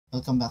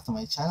Welcome back to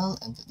my channel,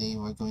 and today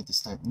we're going to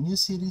start a new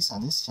series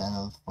on this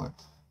channel for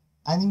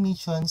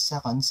animation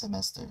second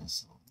semester.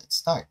 So let's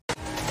start.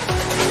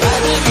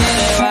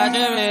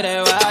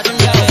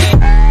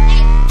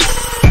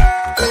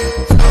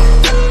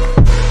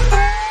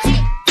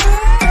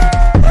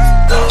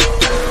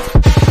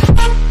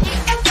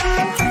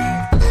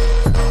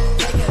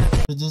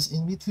 Produce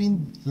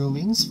in-between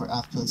drawings for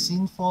actual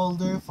scene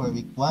folder for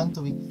week 1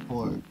 to week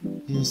 4.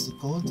 Here's the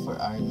code for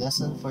our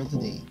lesson for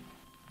today.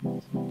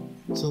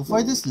 So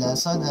for this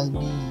lesson, I'll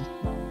be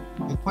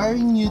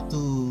requiring you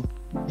to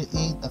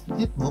create a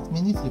flipbook,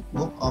 mini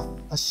flipbook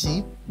of a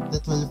shape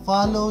that will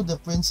follow the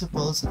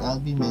principles that I'll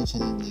be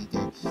mentioning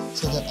later,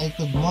 so that I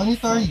could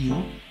monitor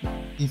you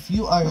if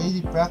you are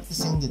really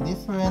practicing the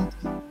different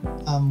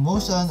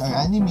motion or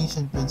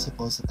animation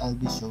principles that I'll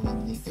be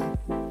showing later.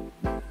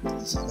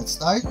 So let's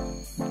start.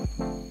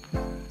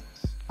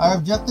 Our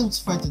objectives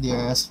for today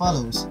are as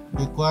follows: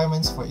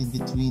 requirements for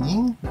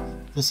in-betweening,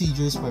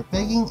 procedures for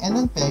pegging and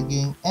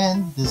unpegging,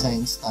 and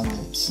design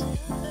standards.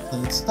 So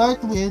let's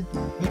start with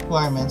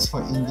requirements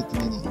for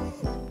in-betweening.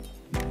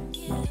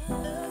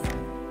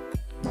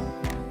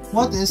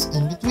 What is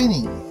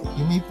in-betweening?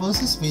 You may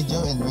pause this video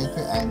and write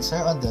your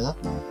answer on the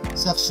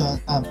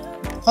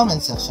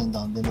comment section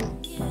down below.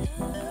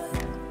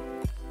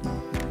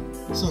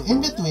 So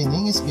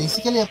in-betweening is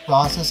basically a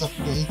process of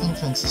creating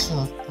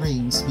transitional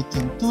frames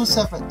between two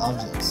separate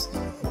objects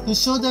to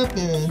show the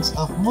appearance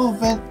of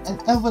movement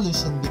and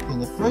evolution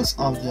between the first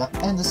object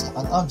and the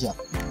second object.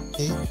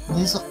 Okay?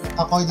 This is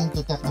according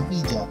to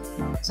Technopedia.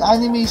 Sa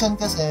animation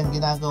kasi, ang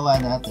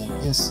ginagawa natin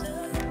is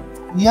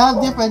we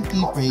have different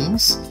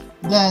keyframes.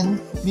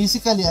 Then,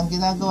 basically, ang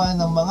ginagawa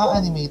ng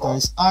mga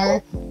animators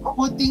are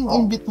putting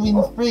in between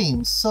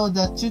frames so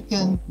that you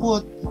can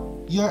put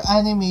your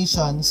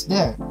animations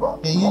there.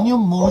 Okay, yun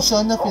yung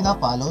motion na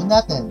pinapollow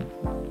natin.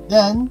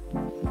 Then,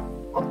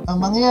 ang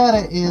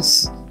mangyayari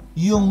is,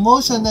 yung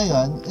motion na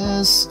yun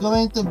is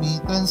going to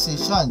be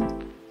transitional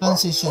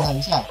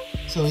siya.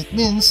 So, it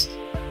means,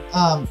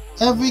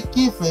 every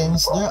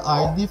keyframes, there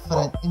are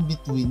different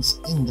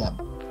in-betweens in them.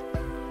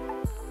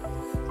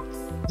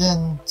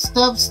 Then,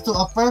 steps to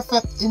a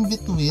perfect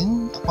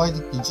in-between,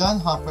 according to John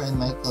Hopper and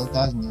Michael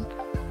Gagne.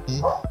 Okay,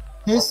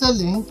 here's the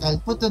link.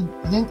 I'll put the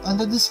link on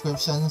the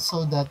description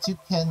so that you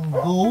can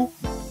go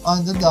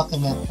on the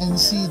document and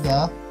see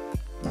the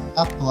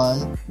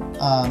actual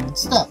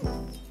step.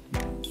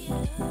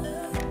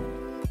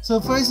 So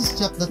first is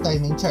check the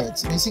timing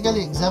charts.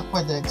 Basically, except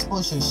for the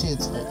exposure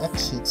sheets or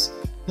X sheets,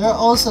 there are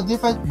also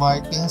different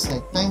markings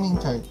like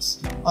timing charts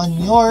on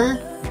your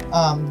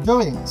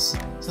drawings.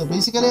 So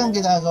basically, ang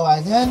ginagawa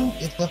niyan,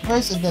 if the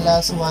first and the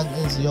last one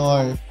is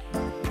your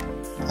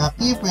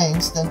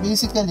keyframes, then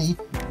basically,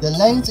 the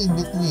lines in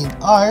between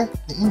are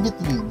the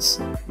in-betweens.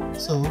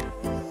 So,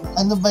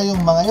 ano ba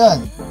yung mga yon?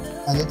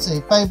 Let's say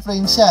 5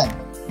 frames yan.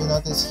 You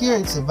notice here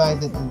it's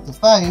divided into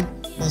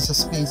 5. There's a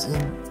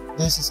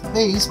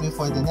space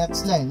before the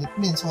next line. It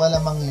means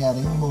wala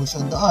mangyayaring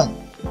motion doon.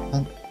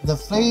 And the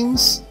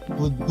frames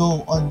would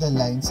go on the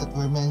lines that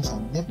were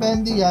mentioned.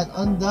 Depende yan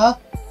on the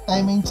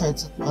timing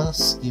charts that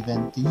was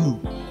given to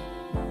you.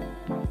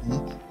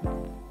 Okay.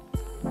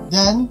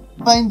 Then,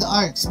 find the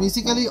arcs.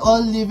 Basically, all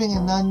living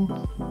and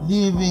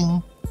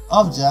non-living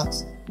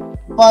objects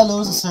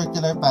follows a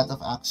circular path of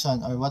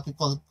action, or what we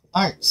call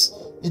arcs.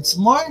 It's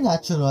more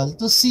natural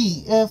to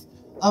see if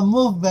a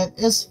movement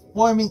is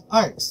forming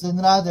arcs than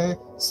rather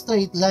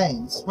straight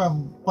lines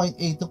from point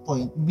A to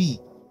point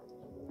B.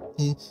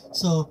 Okay?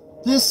 So,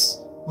 this,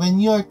 when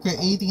you're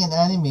creating an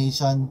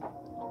animation,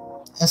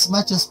 as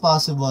much as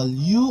possible,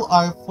 you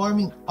are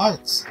forming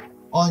arcs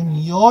on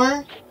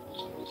your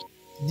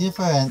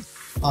different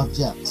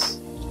objects.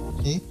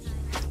 Okay?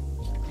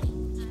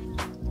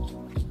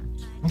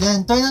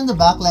 Then, turn on the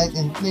backlight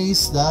and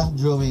place the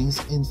drawings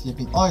in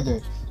flipping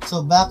order.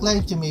 So,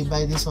 backlight, you may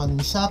buy this one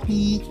in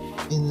Shopee,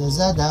 in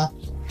Lazada.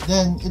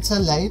 Then, it's a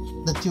light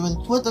that you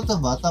will put at the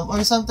bottom,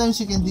 or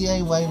sometimes you can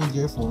DIY with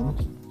your phone.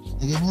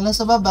 Lagyan nyo lang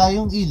sa baba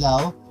yung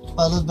ilaw,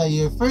 followed by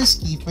your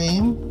first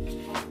keyframe,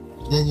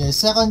 then your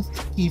second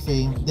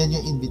keyframe, then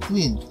your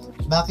in-between.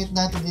 Bakit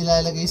natin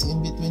ilalagay sa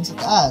in-between sa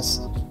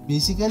taas?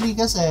 Basically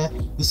kasi,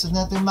 gusto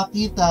natin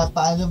makita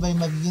paano ba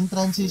yung magiging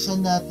transition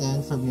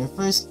natin from your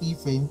first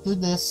keyframe to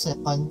the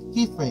second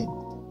keyframe.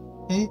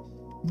 Okay?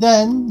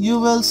 Then,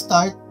 you will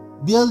start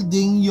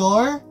building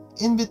your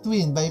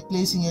in-between by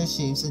placing your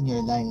shapes and your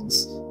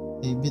lines.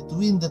 Okay?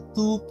 Between the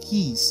two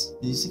keys.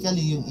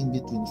 Basically, yung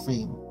in-between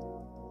frame.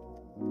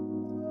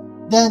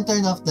 Then,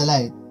 turn off the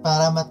light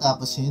para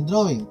matapos yung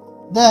drawing.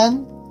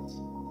 Then,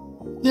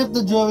 flip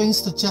the drawings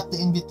to check the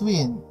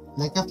in-between.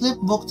 Like a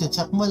flipbook,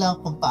 check mo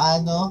lang kung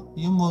paano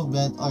yung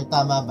movement or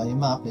tama ba yung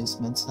mga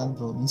placements ng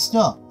drawings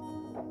nyo.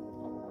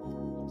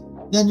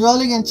 Then,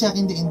 rolling and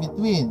checking the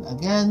in-between.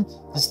 Again,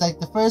 just like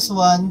the first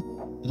one,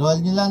 roll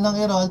nyo lang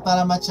ng i-roll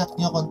para ma-check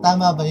nyo kung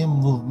tama ba yung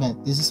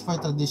movement. This is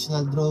for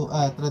traditional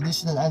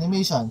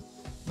animation.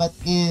 But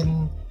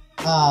in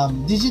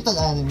digital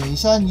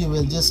animation, you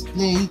will just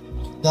play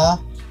the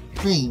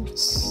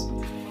frames.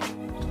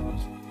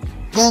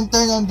 Then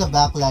turn on the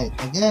backlight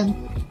again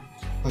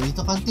for you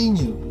to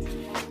continue.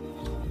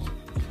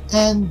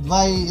 And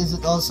why is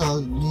it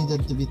also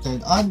needed to be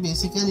turned on?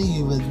 Basically,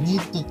 you will need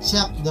to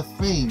check the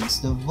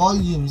frames, the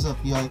volumes of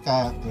your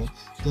character,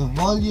 the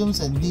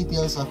volumes and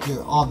details of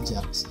your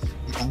objects.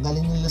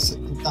 Itanggalin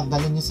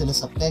nyo sila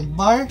sa peg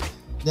bar,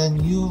 then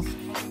you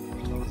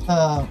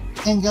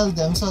angle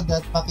them so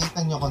that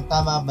makita nyo kung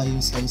tama ba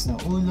yung size ng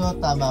ulo,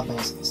 tama ba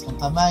yung size ng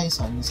kamay,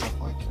 so on and so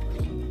forth.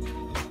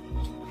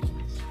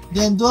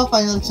 Then do a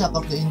final check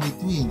of the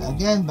in-between,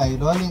 again by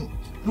rolling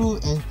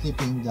through and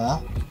flipping the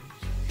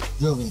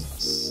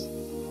drawings.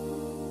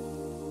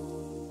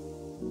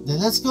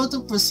 Then let's go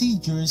to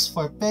procedures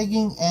for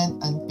pegging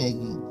and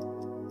unpegging.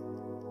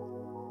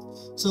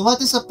 So what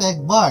is a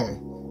peg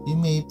bar? You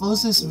may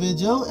pause this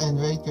video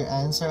and write your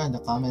answer in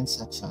the comment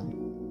section.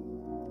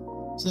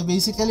 So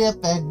basically, a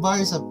peg bar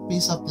is a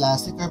piece of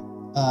plastic or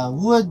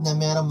wood na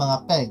merong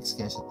mga pegs,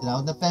 kaya siya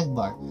tinawag na peg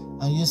bar.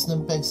 Ang use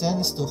ng pegs yan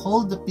is to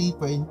hold the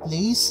paper in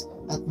place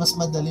at mas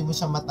madali mo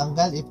siya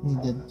matanggal if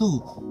needed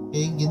to.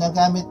 Okay,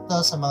 ginagamit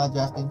to sa mga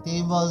drafting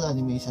tables,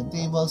 animation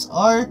tables,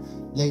 or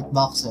light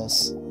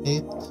boxes.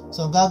 Okay,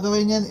 so ang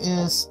gagawin yan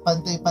is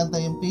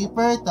pantay-pantay yung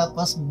paper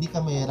tapos hindi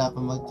ka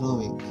mahirapan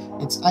mag-drawing.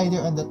 It's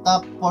either on the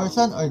top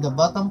portion or the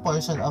bottom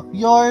portion of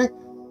your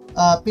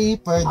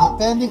paper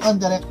depending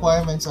on the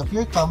requirements of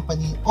your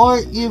company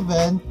or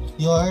even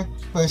your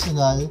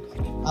personal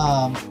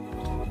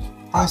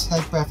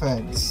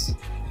preference.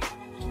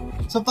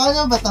 So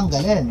paano ba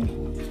tanggalin?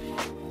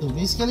 So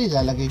basically,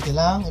 lalagay nyo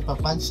lang,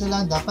 ipapunch nyo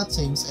lang, dapat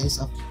same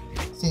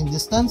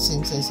distance,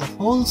 same size of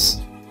holes.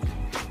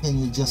 Then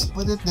you just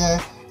put it there,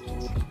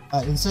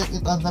 insert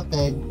it on the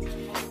peg,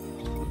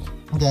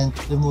 then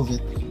remove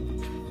it.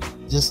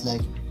 Just like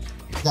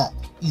that.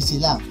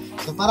 Easy lang.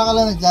 So para ka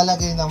lang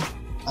naglalagay ng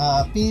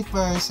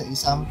paper sa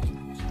isang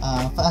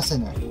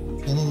fastener.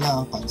 Ganun lang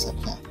ang concept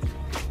niya.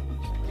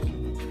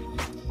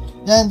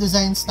 Then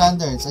design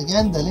standards.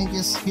 Again, the link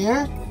is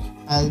here.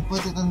 I'll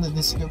put it in the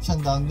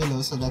description down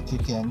below so that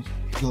you can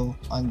go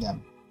on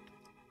them.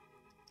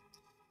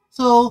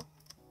 So,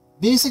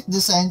 basic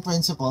design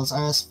principles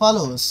are as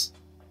follows: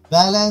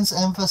 balance,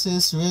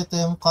 emphasis,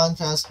 rhythm,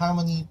 contrast,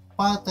 harmony,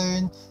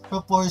 pattern,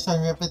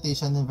 proportion,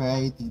 repetition, and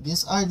variety.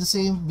 These are the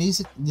same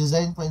basic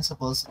design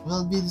principles that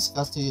will be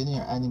discussed to you in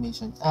your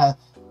animation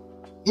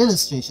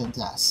illustration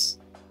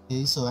class.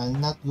 Okay, so I'll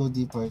not go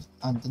deeper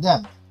onto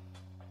them.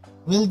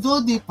 We'll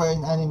go deeper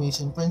in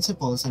animation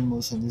principles and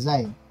motion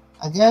design.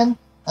 Again,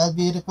 I'll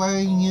be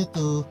requiring you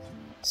to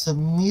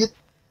submit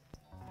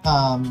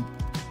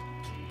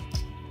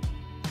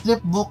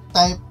flipbook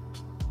type,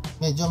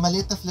 medyo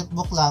maliit na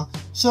flipbook lang,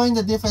 showing the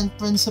different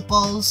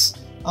principles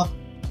of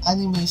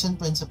animation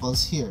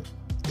principles here.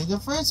 Okay, the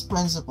first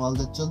principle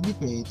that you'll be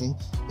creating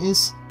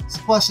is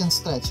squash and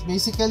stretch.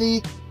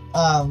 Basically,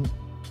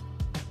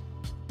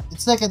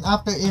 it's like an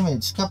after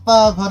image.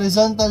 Kapag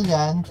horizontal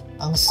yan,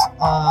 ang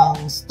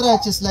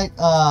stretch is like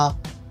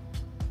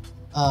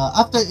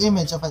after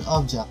image of an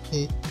object.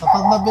 Okay?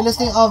 Kapag mabilis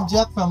na yung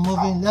object from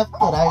moving left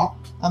to right,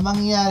 ang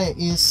mangyayari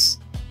is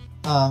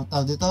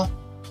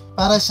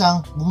para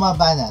siyang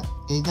bumabanat.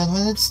 Okay? Then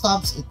when it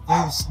stops, it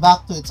goes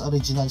back to its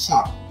original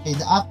shape. Okay?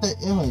 The after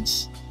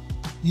image,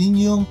 yun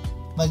yung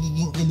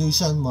magiging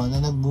illusion mo na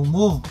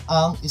nag-move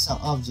ang isang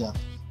object.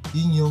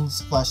 Yun yung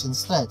squash and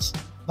stretch.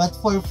 But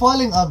for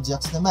falling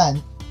objects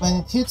naman,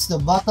 when it hits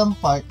the bottom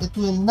part, it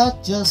will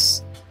not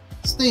just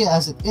stay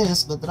as it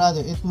is, but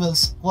rather it will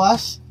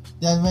squash.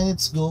 Then when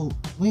it's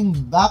going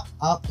back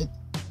up, it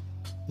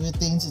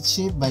retains its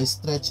shape by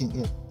stretching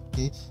it.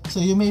 Okay,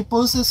 so you may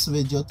pause this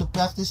video to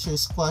practice your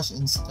squash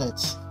and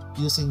stretch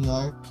using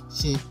your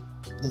shape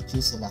that you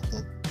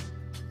selected.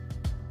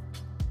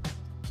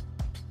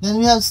 Then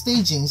we have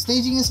staging.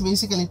 Staging is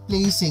basically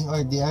placing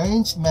or the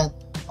arrangement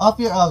of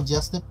your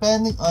objects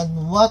depending on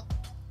what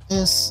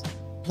is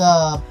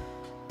the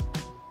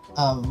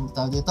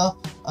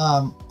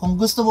kung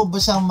gusto mo ba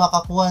siyang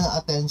makakuha ng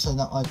attention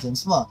ng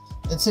audience mo.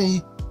 Let's say,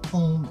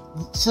 kung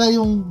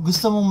siya yung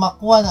gusto mong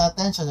makuha ng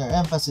attention or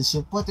emphasis,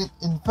 you put it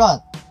in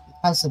front. It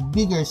has a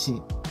bigger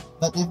shape.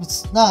 But if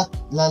it's not,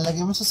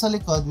 lalagay mo siya sa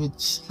likod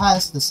which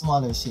has the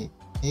smaller shape.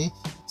 Okay?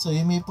 So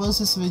you may pause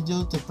this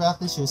video to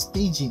practice your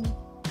staging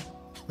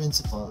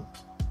principle.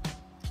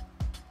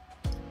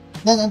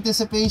 Then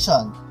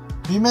anticipation.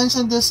 We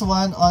mentioned this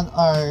one on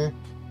our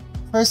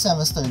first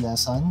semester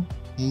lesson.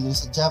 Okay,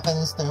 there's a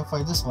Japanese term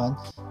for this one.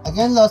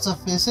 Again, lots of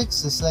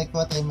physics, just like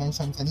what I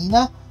mentioned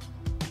kanina.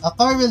 A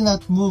car will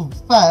not move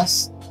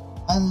fast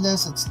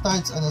unless it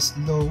starts on a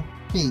slow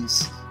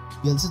pace,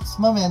 builds its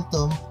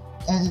momentum,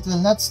 and it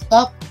will not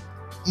stop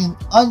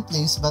on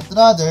place, but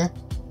rather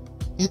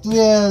it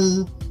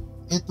will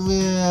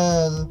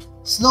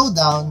slow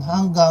down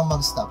hanggang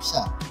mag-stop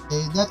siya.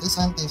 Okay, that is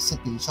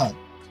anticipation.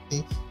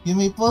 Okay, you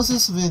may pause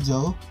this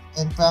video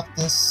and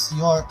practice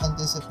your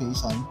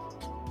anticipation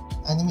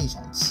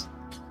animations.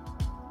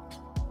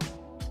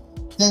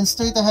 Then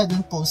straight ahead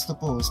and pose to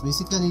pose.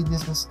 Basically,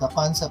 this is the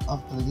concept of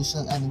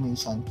traditional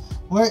animation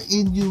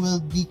wherein you will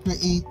be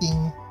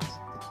creating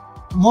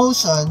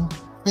motion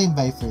frame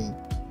by frame.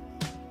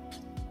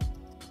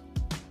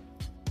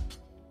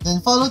 Then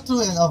follow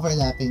through and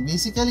overlapping.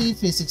 Basically,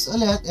 physics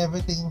ulit,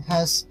 everything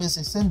has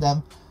physics in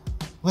them.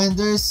 When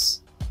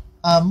there's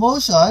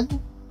motion,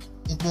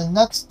 it will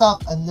not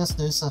stop unless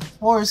there's a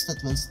force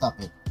that will stop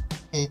it.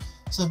 Okay,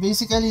 so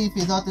basically, if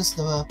you notice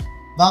the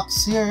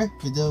box here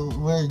with the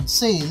word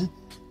sail,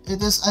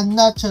 it is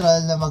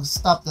unnatural na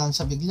mag-stop lang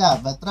siya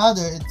bigla, but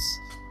rather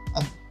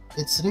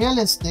it's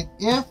realistic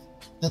if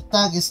the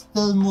tag is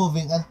still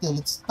moving until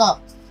it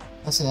stops,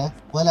 kasi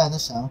wala na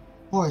siyang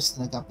force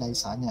na nag-apply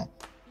sa kanya.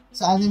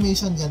 Sa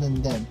animation, ganun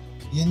din.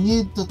 You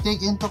need to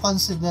take into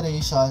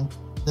consideration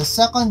the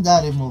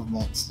secondary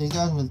movements.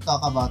 Later on, we'll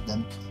talk about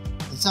them.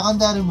 The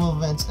secondary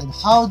movements and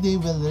how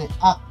they will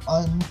react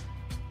on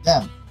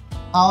them.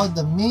 How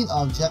the main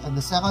object and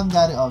the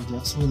secondary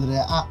objects will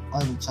react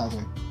on each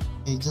other.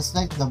 Okay, just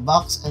like the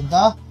box and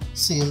the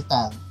sail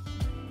tag.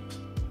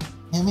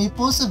 You may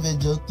post a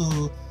video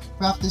to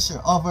practice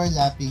your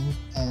overlapping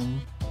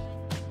and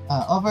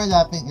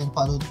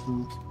follow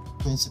through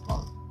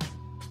principle.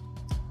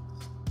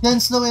 Then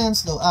slow in and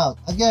slow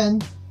out. Again,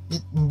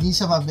 hindi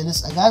siya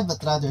mabilis agad, but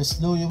rather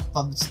slow yung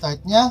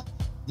pag-start niya,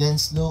 then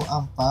slow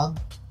ang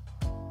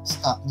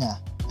pag-stop niya.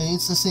 Okay,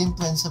 it's the same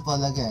principle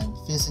again.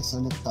 Physics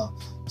ulit to.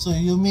 So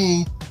you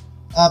may,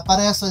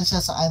 parehas lang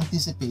siya sa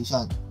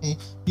anticipation. Okay,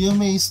 you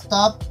may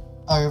stop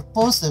or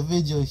pause the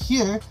video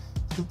here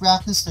to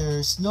practice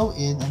your slow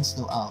in and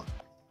slow out.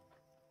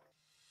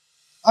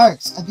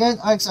 Arcs. Again,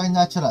 arcs are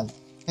natural.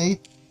 Okay,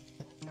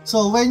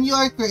 so when you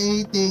are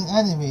creating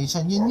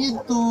animation, you need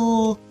to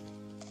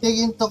take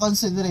into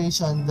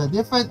consideration the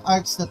different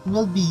arcs that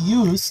will be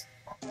used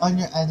on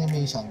your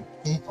animation.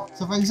 Okay,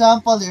 so for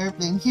example, the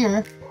airplane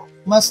here,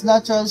 mas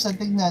natural siya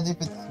tignan if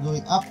it's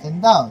going up and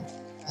down,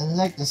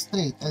 unlike the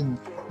straight, and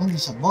hindi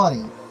siya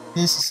boring.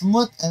 There's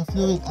smooth and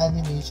fluid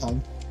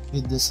animation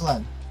with this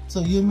one.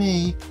 So you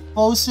may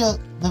pause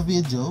the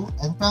video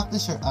and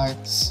practice your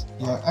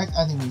arc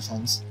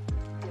animations.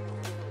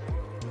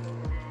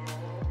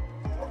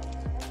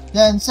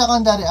 Then,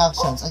 secondary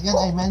actions. Again,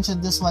 I mentioned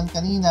this one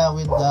kanina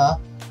with the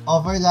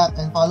overlap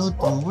and follow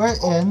through,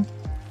 wherein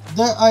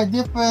there are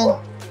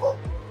different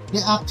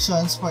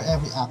reactions for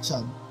every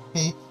action.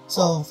 Okay?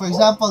 So, for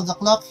example, the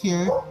clock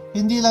here,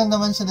 hindi lang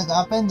naman siya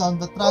nag-up and down,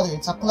 but rather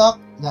it's a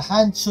clock, the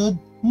hand should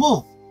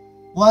move.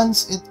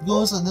 Once it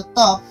goes on the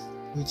top,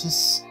 which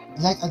is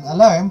like an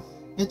alarm,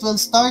 it will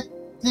start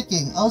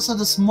clicking. Also,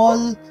 the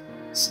small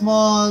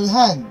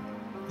hand,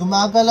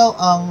 gumagalaw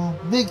ang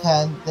big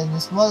hand, then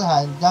yung small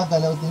hand,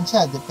 gagalaw din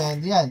siya.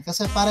 Depende yan.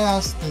 Kasi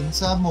parehas din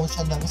sa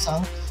motion ng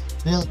isang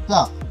real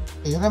clock.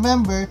 Okay,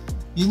 remember,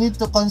 you need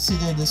to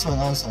consider this one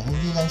also.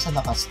 Hindi lang siya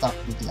nakastop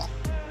bigla.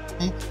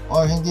 Okay?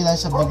 Or hindi lang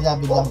siya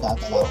bigla-biglang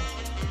gagalaw.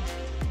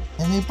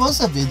 And may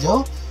pause a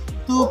video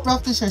to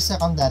practice your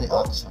secondary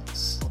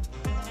actions.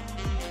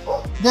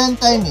 Then,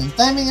 timing.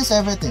 Timing is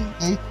everything.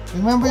 Okay?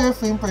 Remember your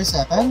frame per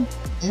second.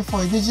 Okay?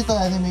 For digital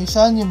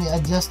animation, you may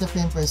adjust the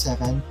frame per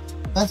second.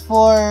 But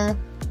for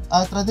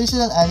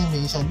traditional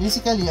animation,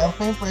 basically, ang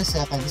frame per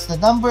second is the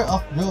number of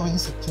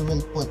drawings that you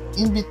will put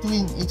in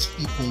between each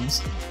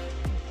keyframes,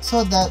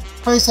 so that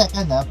per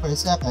second,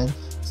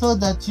 so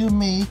that you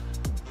may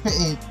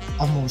create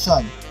a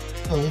motion.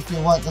 So if you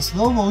want a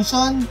slow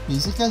motion,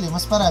 basically,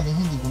 mas maraming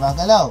hindi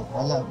gumagalaw,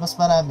 mas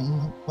maraming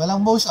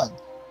walang motion.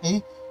 Okay?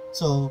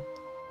 So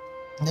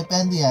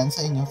depende yan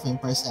sa inyong frame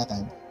per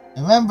second.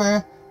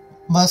 Remember,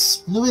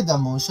 mas fluid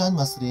ang motion,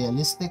 mas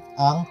realistic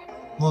ang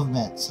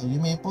movement. So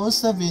you may pause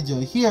the video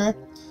here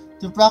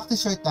to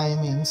practice your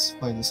timings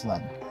for this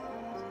one.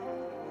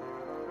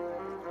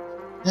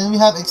 Then we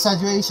have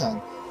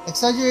exaggeration.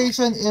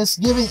 Exaggeration is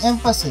giving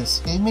emphasis,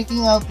 okay,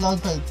 making out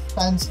loud so it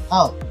stands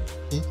out.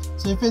 Okay?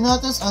 So if you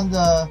notice on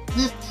the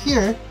clip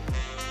here,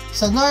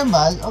 sa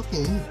normal,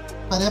 okay,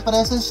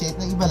 pare-parehas ang shape,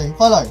 nag-iba lang yung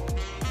color.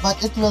 But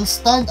it will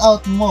stand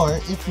out more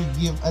if you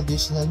give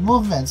additional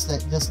movements,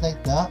 like just like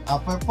the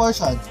upper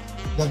portion.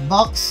 The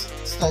box,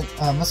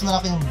 mas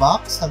malaki yung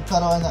box,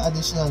 nagkaroon ng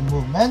additional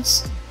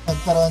movements,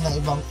 nagkaroon ng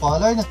ibang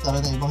color,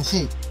 nagkaroon ng ibang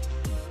shape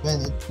when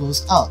it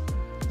goes out.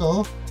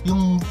 So,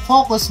 yung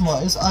focus mo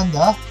is on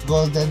the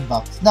golden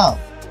box now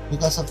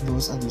because of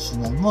those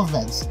additional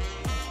movements.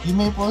 You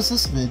may pause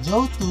this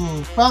video to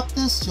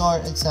practice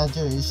your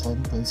exaggeration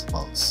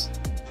principles.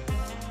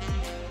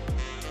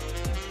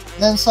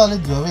 Then,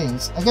 solid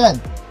drawings.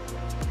 Again,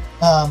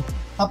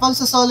 kapag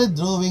sa solid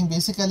drawing,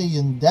 basically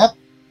yung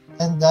depth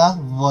and the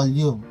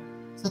volume.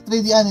 Sa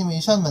 3D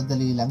animation,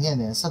 madali lang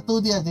yan eh. Sa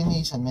 2D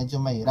animation, medyo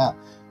mahirap.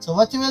 So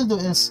what you will do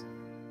is,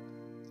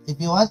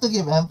 if you want to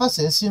give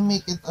emphasis, you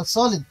make it a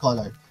solid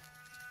color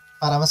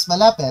para mas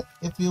malapit.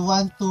 If you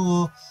want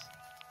to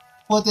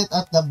put it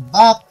at the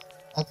back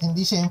at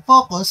hindi siya in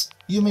focus,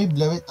 you may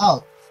blur it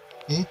out.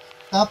 Okay?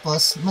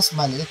 Tapos, mas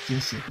maliit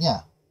yung shape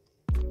niya.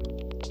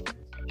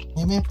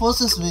 You may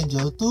pause this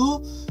video to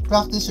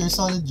practice your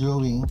solid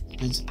drawing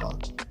principle.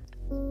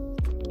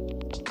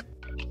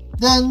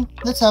 Then,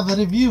 let's have a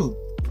review.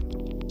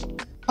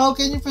 How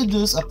can you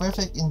produce a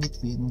perfect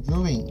in-between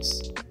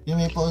drawings? You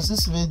may pause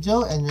this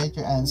video and write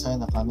your answer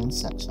in the comment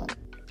section.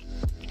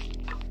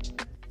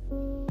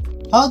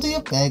 How do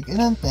you peg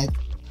and unpeg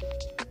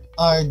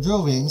our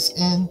drawings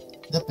in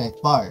the pick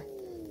bar.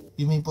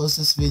 You may pause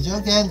this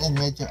video again and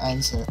write your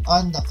answer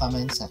on the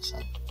comment section.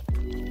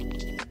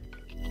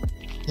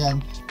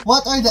 Then,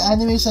 what are the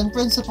animation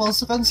principles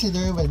to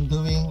consider when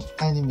doing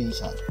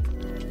animation?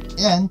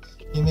 Again,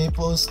 you may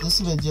pause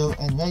this video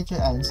and write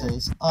your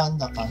answers on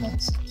the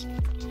comment section.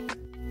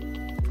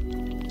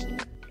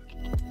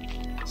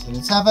 So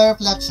let's have a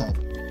reflection.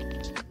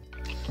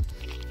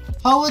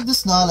 How would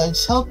this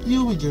knowledge help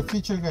you with your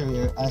future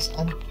career as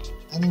an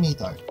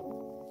animator?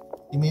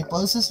 You may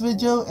pause this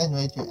video and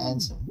write your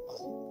answer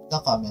on the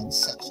comments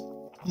section.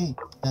 Okay,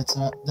 that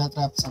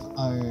wraps up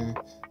our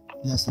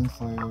lesson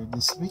for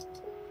this week.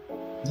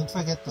 Don't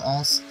forget to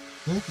ask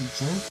your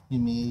teacher. You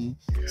may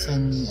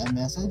send me a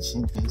message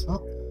in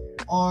Facebook,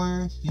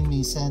 or you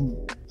may send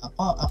a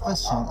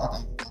question at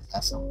our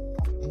classroom.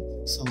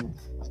 Okay? So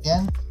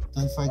again,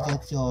 don't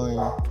forget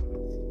your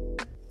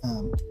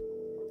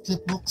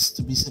clipbooks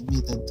to be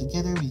submitted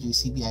together with your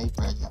CBI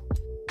project.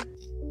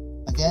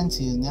 Again,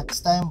 see you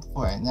next time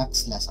for our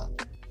next lesson.